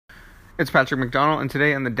It's Patrick McDonald, and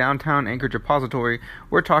today on the Downtown Anchorage Repository,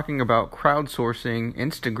 we're talking about crowdsourcing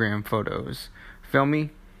Instagram photos. Feel me?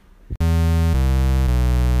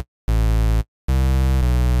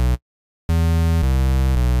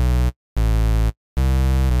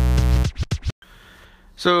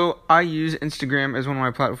 So I use Instagram as one of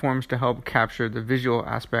my platforms to help capture the visual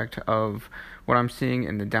aspect of what I'm seeing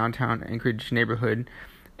in the downtown Anchorage neighborhood,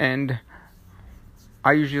 and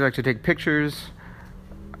I usually like to take pictures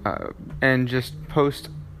and just post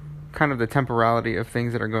kind of the temporality of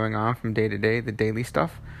things that are going on from day to day, the daily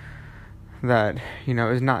stuff that,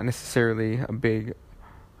 is not necessarily a big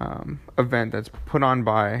event that's put on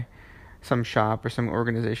by some shop or some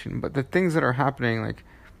organization, but the things that are happening, like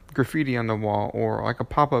graffiti on the wall or like a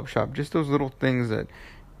pop-up shop, just those little things that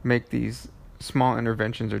make these small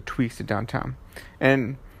interventions or tweaks to downtown.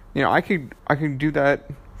 And I could do that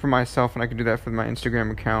for myself, and I could do that for my Instagram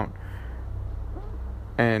account,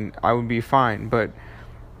 and I would be fine. But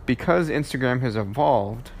because Instagram has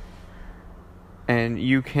evolved and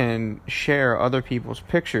you can share other people's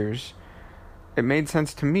pictures, it made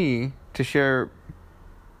sense to me to share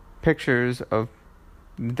pictures of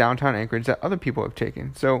downtown Anchorage that other people have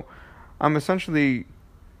taken. So I'm essentially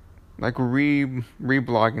like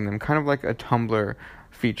reblogging them, kind of like a Tumblr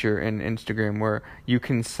feature in Instagram where you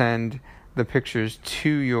can send the pictures to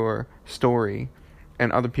your story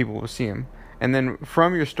and other people will see them. And then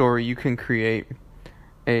from your story, you can create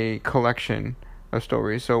a collection of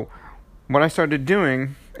stories. So what I started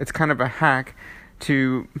doing, it's kind of a hack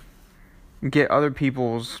to get other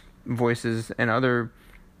people's voices and other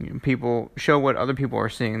people, show what other people are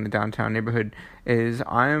seeing in the downtown neighborhood, is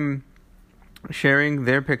I'm sharing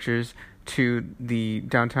their pictures to the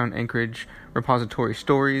Downtown Anchorage Repository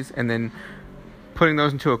stories and then putting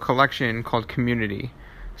those into a collection called Community.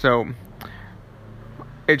 So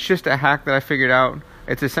it's just a hack that I figured out.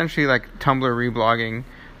 It's essentially like Tumblr reblogging.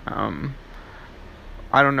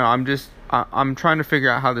 I don't know. I'm trying to figure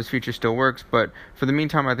out how this feature still works, but for the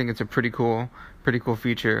meantime, I think it's a pretty cool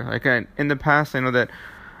feature. Like in the past, I know that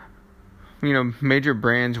major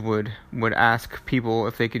brands would ask people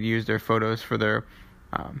if they could use their photos for their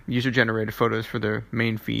user-generated photos for their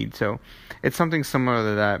main feed. So it's something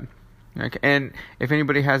similar to that. And if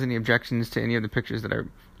anybody has any objections to any of the pictures that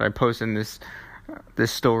I post in this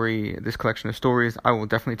collection of stories, I will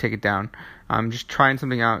definitely take it down. I'm just trying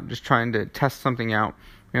something out, just trying to test something out.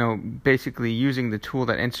 Basically using the tool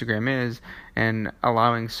that Instagram is and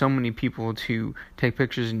allowing so many people to take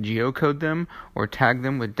pictures and geocode them or tag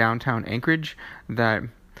them with downtown Anchorage that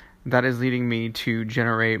is leading me to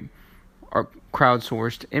generate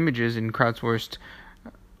crowdsourced images and crowdsourced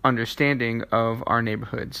understanding of our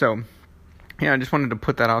neighborhood. So I just wanted to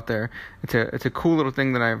put that out there. It's a cool little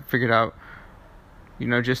thing that I figured out,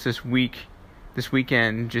 just this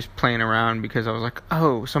weekend, just playing around, because I was like,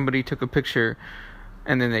 oh, somebody took a picture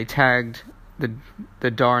and then they tagged the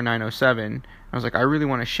DAR 907. I was like, I really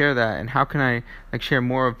want to share that, and how can I share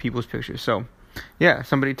more of people's pictures? So yeah,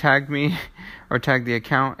 somebody tagged me or tagged the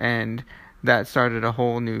account, and that started a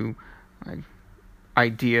whole new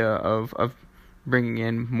idea of bringing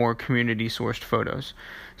in more community sourced photos.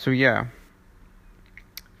 So yeah,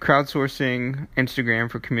 crowdsourcing Instagram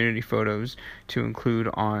for community photos to include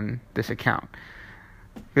on this account.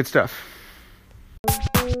 Good stuff.